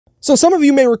So some of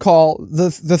you may recall the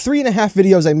 3.5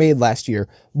 videos I made last year.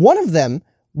 One of them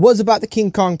was about the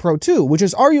King Kong Pro 2, which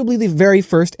is arguably the very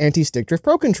first anti-stick drift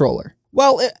Pro controller.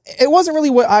 Well, it wasn't really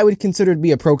what I would consider to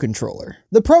be a Pro controller.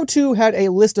 The Pro 2 had a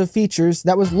list of features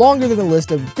that was longer than the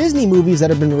list of Disney movies that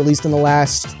have been released in the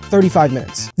last 35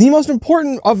 minutes. The most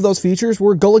important of those features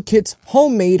were GullaKit's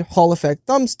homemade Hall effect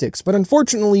thumbsticks, but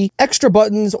unfortunately, extra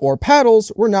buttons or paddles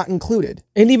were not included.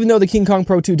 And even though the King Kong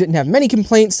Pro 2 didn't have many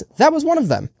complaints, that was one of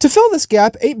them. To fill this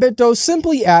gap, 8Bitdo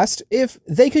simply asked if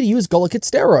they could use GullaKit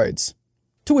steroids,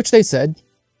 to which they said,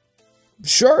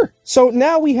 sure. So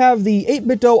now we have the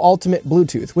 8Bitdo Ultimate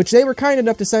Bluetooth, which they were kind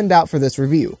enough to send out for this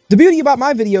review. The beauty about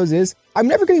my videos is I'm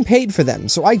never getting paid for them,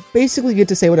 so I basically get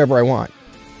to say whatever I want.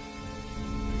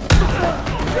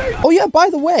 Oh yeah,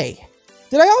 by the way,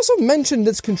 did I also mention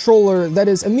this controller that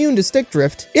is immune to stick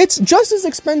drift? It's just as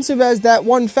expensive as that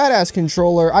one fat-ass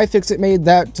controller iFixit made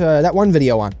that one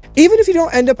video on. Even if you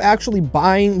don't end up actually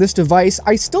buying this device,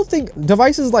 I still think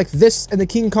devices like this and the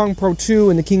King Kong Pro 2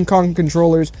 and the King Kong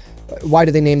controllers, why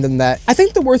do they name them that? I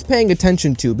think they're worth paying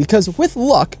attention to because with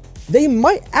luck, they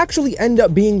might actually end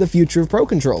up being the future of Pro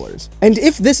controllers. And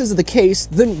if this is the case,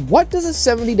 then what does a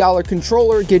 $70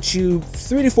 controller get you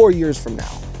 3 to 4 years from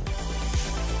now?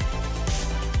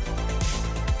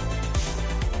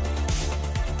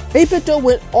 8Bitdo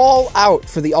went all out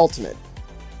for the Ultimate.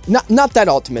 Not that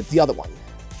Ultimate, the other one.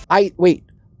 Wait.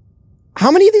 How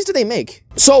many of these do they make?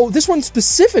 So this one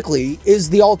specifically is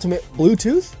the Ultimate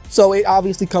Bluetooth. So it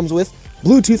obviously comes with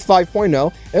Bluetooth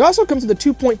 5.0. It also comes with a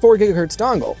 2.4 gigahertz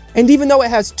dongle. And even though it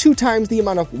has 2 times the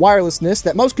amount of wirelessness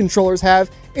that most controllers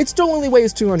have, it still only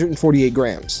weighs 248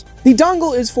 grams. The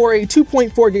dongle is for a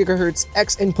 2.4 gigahertz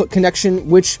X input connection,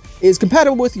 which is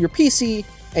compatible with your PC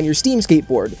and your Steam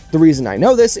skateboard. The reason I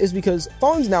know this is because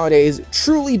phones nowadays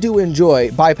truly do enjoy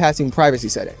bypassing privacy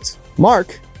settings.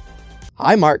 Mark.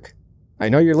 Hi, Mark. I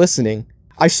know you're listening.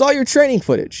 I saw your training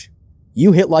footage.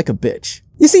 You hit like a bitch.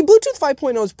 You see, Bluetooth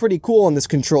 5.0 is pretty cool on this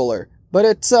controller, but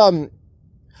it's,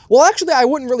 well, actually, I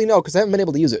wouldn't really know because I haven't been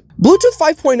able to use it. Bluetooth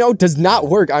 5.0 does not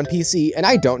work on PC, and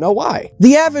I don't know why.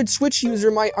 The avid Switch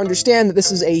user might understand that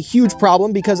this is a huge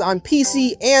problem because on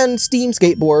PC and Steam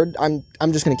Skateboard,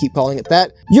 I'm just gonna keep calling it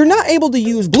that, you're not able to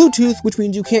use Bluetooth, which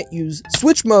means you can't use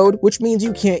Switch mode, which means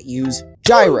you can't use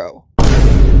gyro.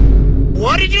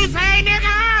 What did you say,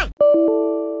 nigga?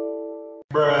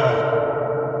 Bruh.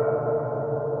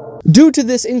 Due to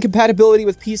this incompatibility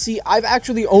with PC, I've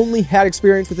actually only had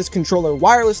experience with this controller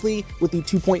wirelessly with the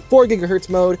 2.4 gigahertz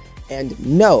mode, and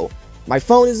no, my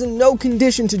phone is in no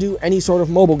condition to do any sort of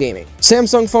mobile gaming.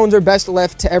 Samsung phones are best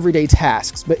left to everyday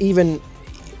tasks, but even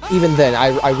then,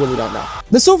 I really don't know.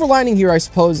 The silver lining here, I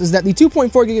suppose, is that the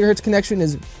 2.4 gigahertz connection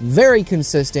is very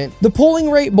consistent. The polling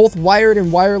rate, both wired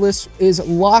and wireless, is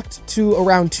locked to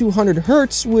around 200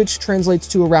 hertz, which translates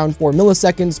to around 4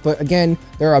 milliseconds, but again,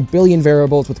 there are a billion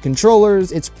variables with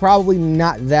controllers. It's probably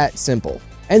not that simple.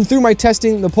 And through my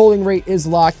testing, the polling rate is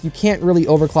locked. You can't really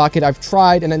overclock it. I've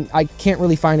tried, and I can't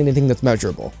really find anything that's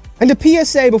measurable. And a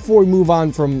PSA before we move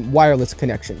on from wireless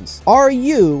connections. Are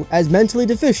you as mentally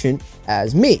deficient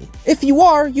as me? If you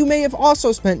are, you may have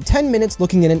also spent 10 minutes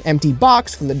looking at an empty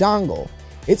box from the dongle.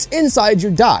 It's inside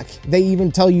your dock. They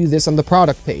even tell you this on the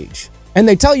product page. And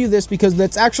they tell you this because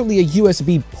that's actually a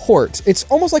USB port. It's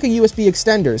almost like a USB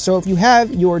extender, so if you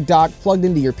have your dock plugged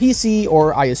into your PC,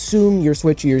 or I assume your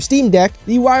Switch or your Steam Deck,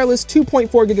 the wireless 2.4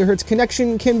 gigahertz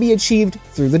connection can be achieved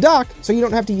through the dock, so you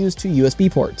don't have to use 2 USB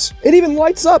ports. It even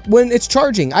lights up when it's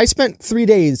charging. I spent 3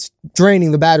 days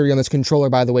draining the battery on this controller,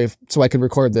 by the way, so I could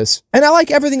record this. And I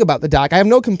like everything about the dock. I have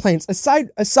no complaints,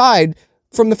 aside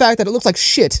from the fact that it looks like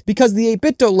shit, because the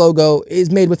 8Bitdo logo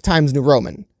is made with Times New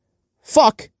Roman.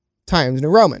 Fuck Times New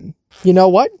Roman. You know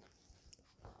what?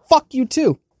 Fuck you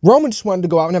too. Roman just wanted to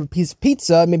go out and have a piece of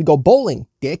pizza and maybe go bowling,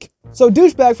 dick. So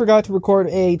Douchebag forgot to record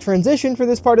a transition for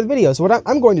this part of the video. So what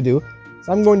I'm going to do is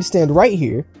I'm going to stand right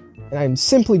here and I'm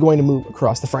simply going to move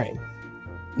across the frame.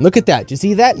 Look at that. Did you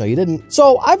see that? No, you didn't.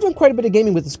 So I've done quite a bit of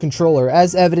gaming with this controller,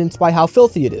 as evidenced by how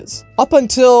filthy it is. Up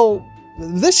until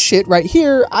this shit right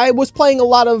here, I was playing a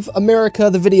lot of America,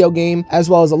 the video game, as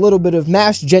well as a little bit of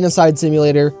Mass Genocide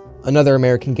Simulator, another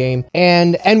American game,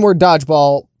 and N-Word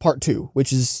Dodgeball Part 2,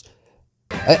 which is,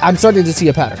 I'm starting to see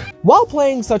a pattern. While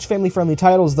playing such family-friendly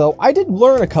titles, though, I did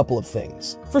learn a couple of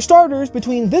things. For starters,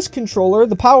 between this controller,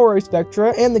 the PowerArray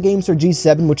Spectra, and the GameStar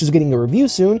G7, which is getting a review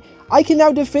soon, I can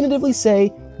now definitively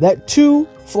say that 2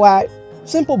 flat,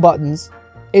 simple buttons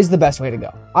is the best way to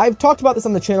go. I've talked about this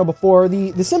on the channel before.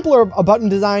 The simpler a button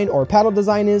design or paddle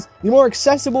design is, the more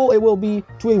accessible it will be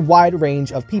to a wide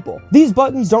range of people. These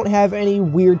buttons don't have any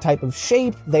weird type of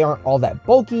shape, they aren't all that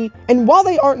bulky, and while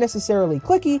they aren't necessarily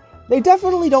clicky, they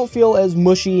definitely don't feel as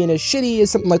mushy and as shitty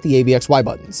as something like the AVXY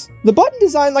buttons. The button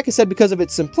design, like I said, because of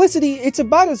its simplicity, it's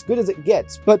about as good as it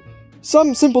gets, but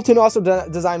some simpleton also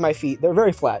designed my feet. They're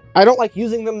very flat. I don't like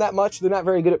using them that much. They're not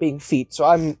very good at being feet, so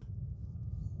I'm...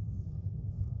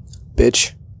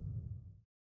 Bitch.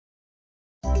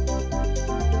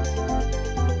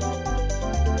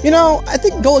 You know, I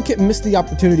think GullaKit missed the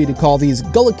opportunity to call these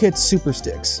GullaKit Super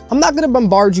Sticks. I'm not going to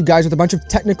bombard you guys with a bunch of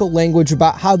technical language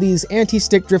about how these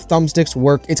anti-stick drift thumbsticks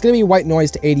work. It's going to be white noise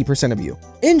to 80% of you.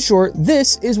 In short,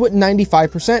 this is what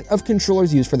 95% of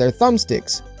controllers use for their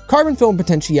thumbsticks. Carbon film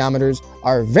potentiometers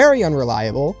are very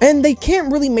unreliable, and they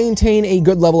can't really maintain a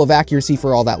good level of accuracy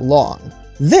for all that long.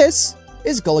 This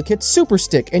is GullaKit Super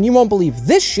Stick, and you won't believe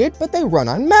this shit, but they run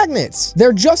on magnets.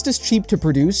 They're just as cheap to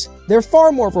produce, they're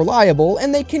far more reliable,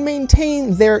 and they can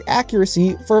maintain their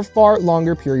accuracy for far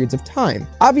longer periods of time.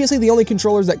 Obviously, the only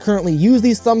controllers that currently use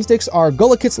these thumbsticks are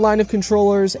GullaKit's line of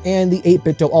controllers and the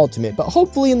 8Bitdo Ultimate, but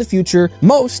hopefully in the future,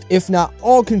 most, if not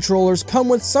all controllers come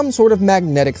with some sort of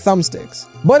magnetic thumbsticks.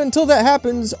 But until that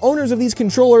happens, owners of these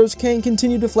controllers can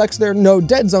continue to flex their no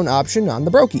Deadzone option on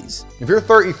the brokies. If you're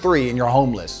 33 and you're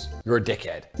homeless, you're a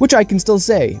dickhead. Which I can still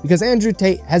say, because Andrew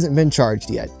Tate hasn't been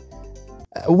charged yet.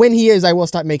 When he is, I will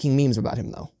stop making memes about him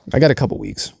though. I got a couple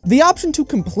weeks. The option to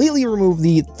completely remove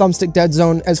the thumbstick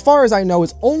Deadzone, as far as I know,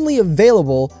 is only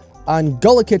available on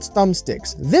GullaKit's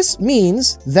thumbsticks. This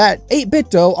means that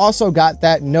 8Bitdo also got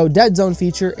that no Deadzone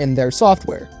feature in their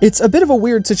software. It's a bit of a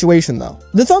weird situation though.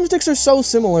 The thumbsticks are so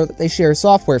similar that they share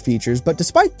software features, but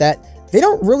despite that, they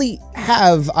don't really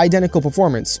have identical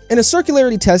performance. In a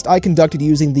circularity test I conducted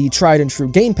using the tried and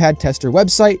true gamepad tester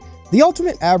website, the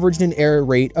Ultimate averaged an error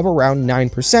rate of around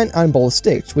 9% on both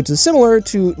sticks, which is similar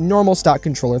to normal stock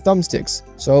controller thumbsticks.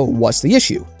 So what's the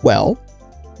issue? Well,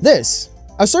 this.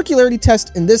 A circularity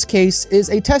test in this case is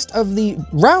a test of the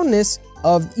roundness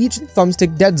of each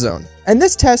thumbstick Deadzone. And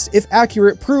this test, if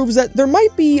accurate, proves that there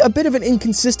might be a bit of an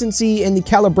inconsistency in the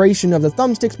calibration of the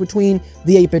thumbsticks between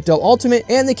the 8Bitdo Ultimate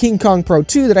and the King Kong Pro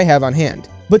 2 that I have on hand.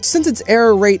 But since its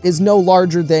error rate is no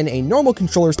larger than a normal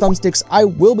controller's thumbsticks, I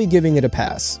will be giving it a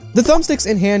pass. The thumbsticks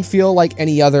in hand feel like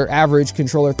any other average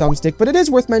controller thumbstick, but it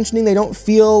is worth mentioning they don't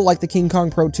feel like the King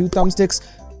Kong Pro 2 thumbsticks.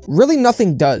 Really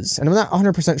nothing does, and I'm not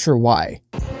 100% sure why.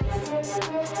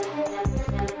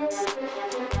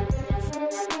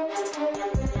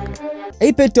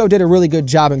 8Bitdo did a really good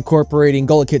job incorporating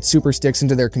GullaKit Super Sticks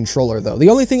into their controller though. The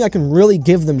only thing I can really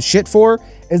give them shit for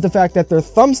is the fact that their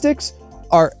thumbsticks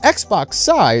are Xbox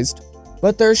sized,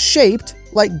 but they're shaped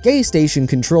like Gay Station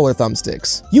controller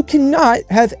thumbsticks. You cannot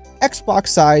have Xbox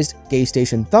sized Gay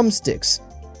Station thumbsticks.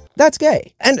 That's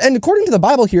gay. And according to the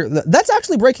Bible here, that's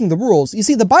actually breaking the rules. You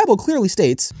see, the Bible clearly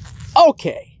states,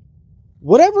 okay,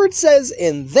 whatever it says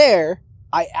in there,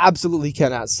 I absolutely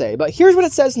cannot say, but here's what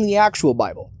it says in the actual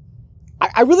Bible.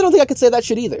 I really don't think I could say that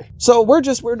shit either. So we're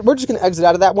just gonna exit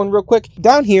out of that one real quick.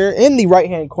 Down here in the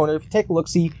right-hand corner, if you take a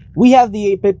look-see, we have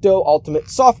the 8Bitdo Ultimate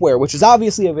software, which is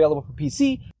obviously available for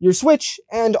PC, your Switch,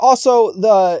 and also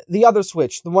the other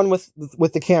Switch, the one with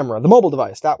the camera, the mobile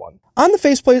device, that one. On the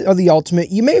faceplate of the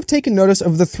Ultimate, you may have taken notice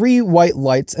of the 3 white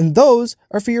lights, and those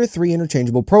are for your 3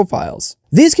 interchangeable profiles.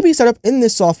 These can be set up in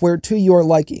this software to your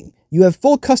liking. You have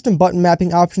full custom button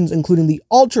mapping options, including the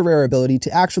ultra rare ability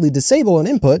to actually disable an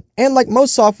input, and like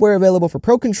most software available for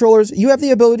pro controllers, you have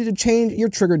the ability to change your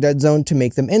trigger Deadzone to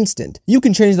make them instant. You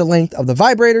can change the length of the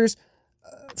vibrators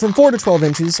from 4 to 12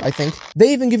 inches, I think.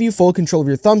 They even give you full control of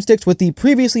your thumbsticks with the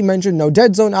previously mentioned no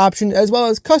Deadzone option, as well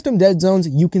as custom Deadzones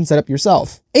you can set up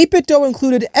yourself. 8Bitdo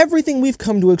included everything we've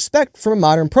come to expect from a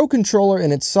modern pro controller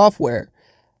in its software,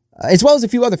 as well as a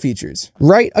few other features.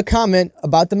 Write a comment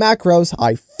about the macros,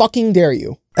 I fucking dare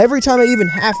you. Every time I even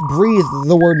half breathe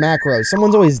the word macros,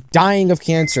 someone's always dying of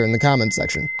cancer in the comment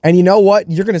section. And you know what?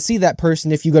 You're gonna see that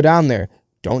person if you go down there.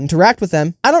 Don't interact with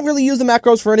them. I don't really use the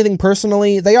macros for anything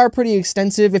personally. They are pretty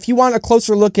extensive. If you want a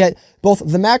closer look at both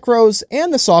the macros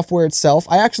and the software itself,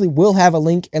 I actually will have a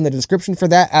link in the description for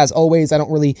that. As always, I don't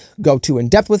really go too in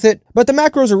depth with it, but the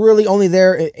macros are really only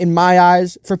there, in my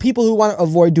eyes, for people who want to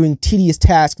avoid doing tedious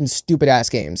tasks and stupid ass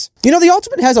games. You know, the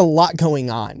Ultimate has a lot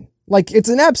going on. Like, it's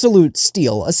an absolute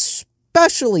steal,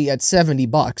 especially at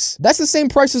 $70. That's the same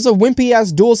price as a wimpy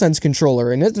ass DualSense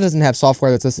controller, and it doesn't have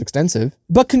software that's this extensive.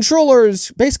 But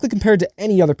controllers, basically compared to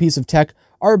any other piece of tech,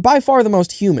 are by far the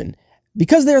most human,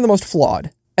 because they're the most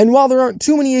flawed. And while there aren't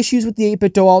too many issues with the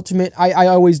 8Bitdo Ultimate, I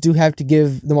always do have to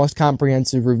give the most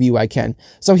comprehensive review I can.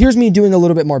 So here's me doing a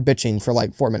little bit more bitching for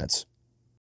like 4 minutes.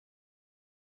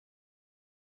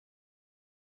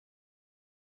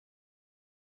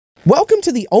 Welcome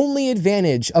to the only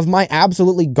advantage of my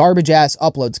absolutely garbage-ass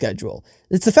upload schedule.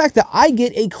 It's the fact that I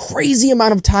get a crazy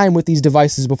amount of time with these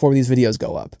devices before these videos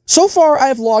go up. So far,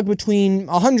 I've logged between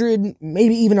 100,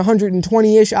 maybe even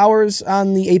 120-ish hours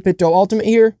on the 8Bitdo Ultimate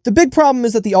here. The big problem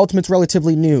is that the Ultimate's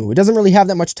relatively new. It doesn't really have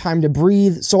that much time to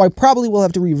breathe, so I probably will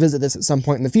have to revisit this at some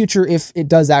point in the future if it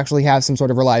does actually have some sort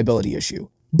of reliability issue.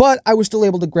 But I was still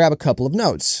able to grab a couple of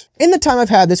notes. In the time I've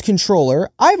had this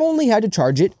controller, I've only had to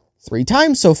charge it 3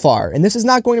 times so far, and this is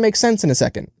not going to make sense in a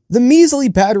second. The measly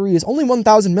battery is only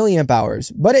 1000 milliamp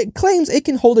hours, but it claims it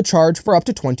can hold a charge for up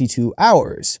to 22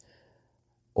 hours.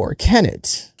 Or can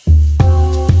it?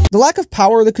 The lack of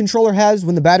power the controller has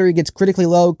when the battery gets critically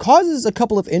low causes a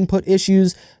couple of input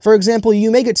issues. For example,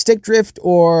 you may get stick drift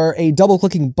or a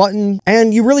double-clicking button,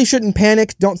 and you really shouldn't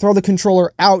panic. Don't throw the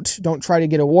controller out. Don't try to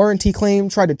get a warranty claim.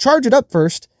 Try to charge it up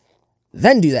first,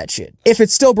 then do that shit. If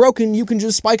it's still broken, you can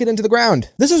just spike it into the ground.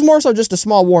 This is more so just a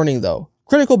small warning though.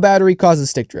 Critical battery causes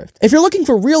stick drift. If you're looking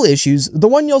for real issues, the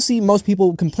one you'll see most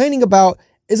people complaining about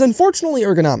is unfortunately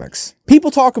ergonomics. People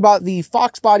talk about the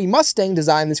Fox body Mustang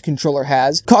design this controller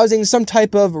has, causing some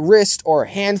type of wrist or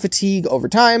hand fatigue over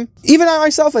time. Even I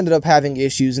myself ended up having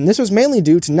issues, and this was mainly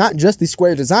due to not just the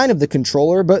square design of the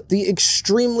controller, but the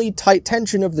extremely tight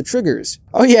tension of the triggers.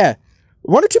 Oh yeah,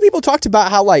 1 or 2 people talked about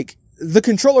how the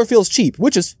controller feels cheap,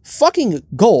 which is fucking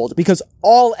gold because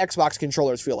all Xbox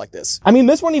controllers feel like this. I mean,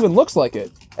 this one even looks like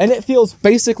it, and it feels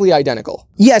basically identical.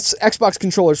 Yes, Xbox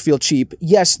controllers feel cheap.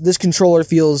 Yes, this controller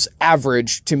feels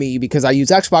average to me because I use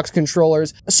Xbox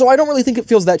controllers, so I don't really think it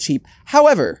feels that cheap.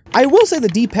 However, I will say the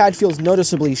D-pad feels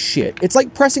noticeably shit. It's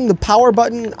like pressing the power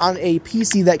button on a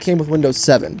PC that came with Windows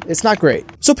 7. It's not great.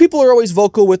 So people are always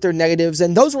vocal with their negatives,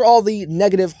 and those were all the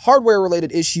negative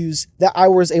hardware-related issues that I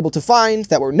was able to find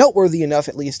that were noteworthy enough,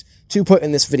 at least, to put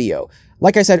in this video.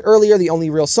 Like I said earlier, the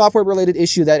only real software-related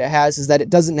issue that it has is that it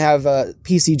doesn't have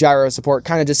PC gyro support.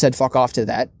 Kind of just said fuck off to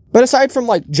that. But aside from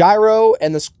gyro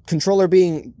and this controller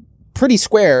being pretty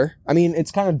square, I mean,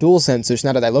 it's kind of DualSense-ish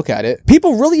now that I look at it,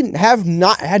 people really have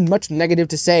not had much negative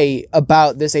to say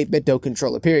about this 8Bitdo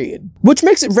controller, period. Which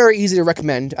makes it very easy to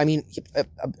recommend. I mean,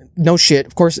 no shit,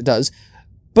 of course it does.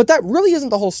 But that really isn't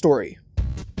the whole story.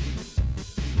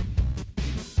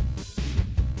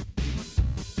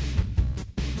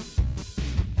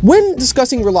 When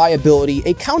discussing reliability,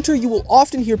 a counter you will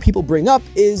often hear people bring up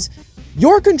is,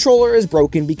 your controller is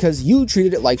broken because you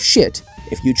treated it like shit.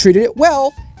 If you treated it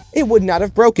well, it would not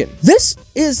have broken. This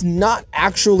is not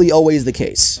actually always the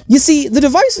case. You see, the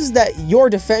devices that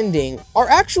you're defending are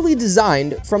actually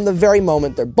designed from the very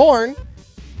moment they're born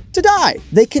to die.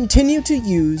 They continue to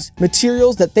use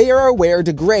materials that they are aware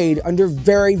degrade under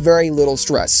very, very little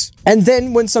stress. And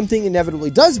then when something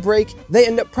inevitably does break, they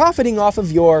end up profiting off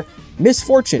of your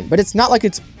misfortune. But it's not like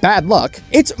it's bad luck.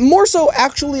 It's more so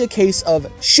actually a case of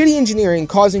shitty engineering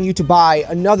causing you to buy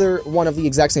another one of the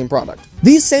exact same product.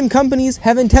 These same companies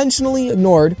have intentionally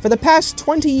ignored, for the past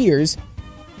 20 years,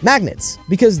 magnets,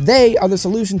 because they are the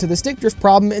solution to the stick drift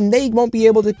problem, and they won't be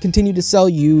able to continue to sell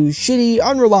you shitty,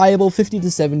 unreliable $50 to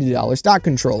 $70 stock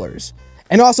controllers.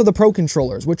 And also the Pro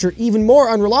controllers, which are even more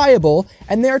unreliable,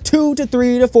 and they're 2 to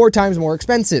 3 to 4 times more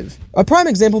expensive. A prime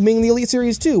example being the Elite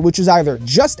Series 2, which is either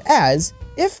just as,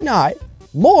 if not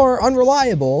more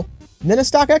unreliable than a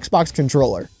stock Xbox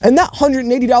controller. And that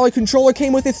 $180 controller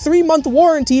came with a 3-month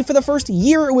warranty for the first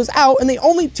year it was out, and they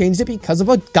only changed it because of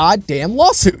a goddamn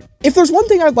lawsuit. If there's one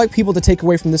thing I'd like people to take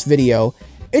away from this video,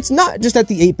 it's not just that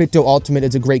the 8Bitdo Ultimate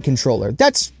is a great controller.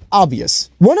 That's obvious.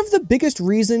 One of the biggest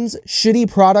reasons shitty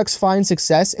products find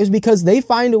success is because they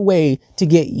find a way to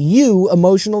get you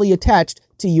emotionally attached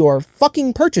to your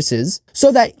fucking purchases,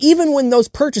 so that even when those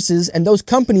purchases and those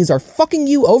companies are fucking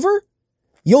you over,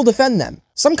 you'll defend them.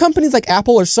 Some companies like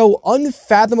Apple are so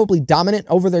unfathomably dominant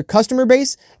over their customer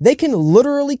base, they can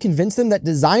literally convince them that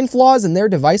design flaws in their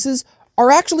devices are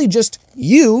actually just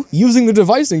you using the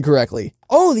device incorrectly.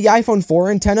 Oh, the iPhone 4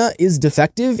 antenna is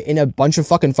defective in a bunch of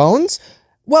fucking phones?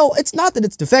 Well, it's not that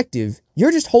it's defective,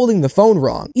 you're just holding the phone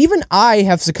wrong. Even I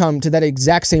have succumbed to that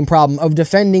exact same problem of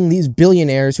defending these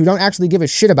billionaires who don't actually give a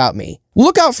shit about me.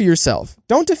 Look out for yourself.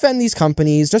 Don't defend these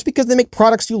companies. Just because they make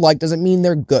products you like doesn't mean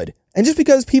they're good. And just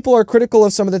because people are critical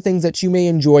of some of the things that you may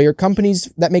enjoy, or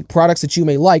companies that make products that you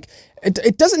may like,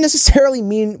 it doesn't necessarily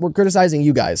mean we're criticizing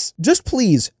you guys. Just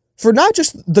please, for not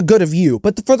just the good of you,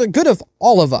 but for the good of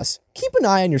all of us, keep an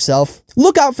eye on yourself.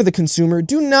 Look out for the consumer.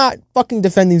 Do not fucking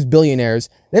defend these billionaires.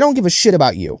 They don't give a shit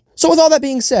about you. So with all that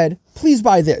being said, please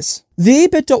buy this. The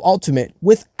 8Bitdo Ultimate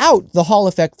without the Hall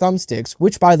Effect thumbsticks,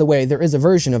 which by the way, there is a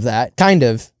version of that, kind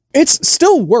of. It's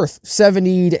still worth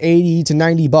 70 to 80 to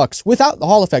 90 bucks without the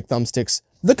Hall Effect thumbsticks.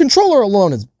 the controller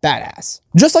alone is badass.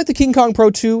 Just like the King Kong Pro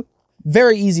 2,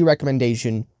 very easy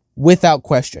recommendation, without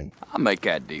question. I'll make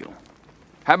that deal.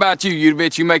 How about you,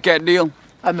 Udovich? You make that deal?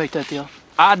 I'd make that deal.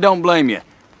 I don't blame you.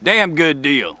 Damn good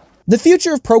deal. The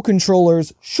future of Pro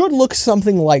controllers should look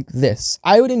something like this.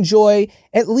 I would enjoy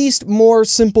at least more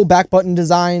simple back button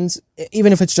designs,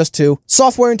 even if it's just two.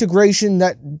 Software integration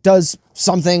that does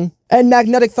something. And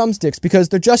magnetic thumbsticks because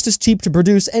they're just as cheap to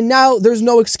produce, and now there's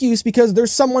no excuse because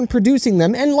there's someone producing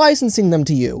them and licensing them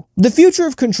to you. The future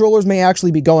of controllers may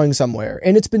actually be going somewhere,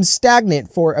 and it's been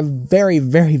stagnant for a very,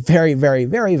 very, very, very,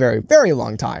 very, very, very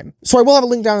long time. So I will have a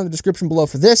link down in the description below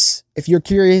for this, if you're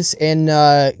curious and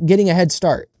getting a head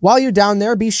start. While you're down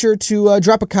there, be sure to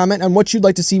drop a comment on what you'd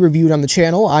like to see reviewed on the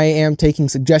channel. I am taking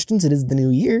suggestions. It is the new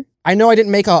year. I know I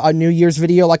didn't make a New Year's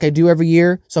video like I do every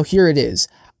year, so here it is.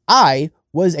 I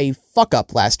was a fuck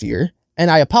up last year,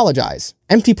 and I apologize.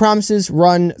 Empty promises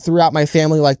run throughout my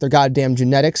family like they're goddamn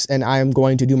genetics, and I am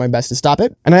going to do my best to stop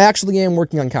it. And I actually am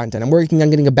working on content. I'm working on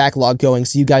getting a backlog going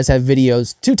so you guys have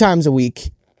videos 2 times a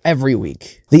week, every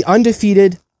week. The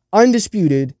undefeated,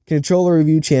 undisputed controller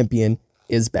review champion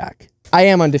is back. I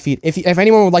am undefeated. If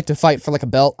anyone would like to fight for like a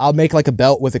belt, I'll make like a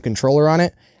belt with a controller on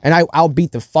it, and I'll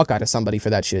beat the fuck out of somebody for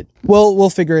that shit. We'll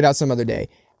figure it out some other day.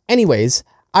 Anyways,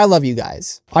 I love you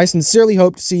guys. I sincerely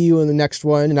hope to see you in the next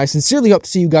one, and I sincerely hope to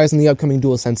see you guys in the upcoming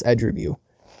DualSense Edge review.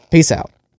 Peace out.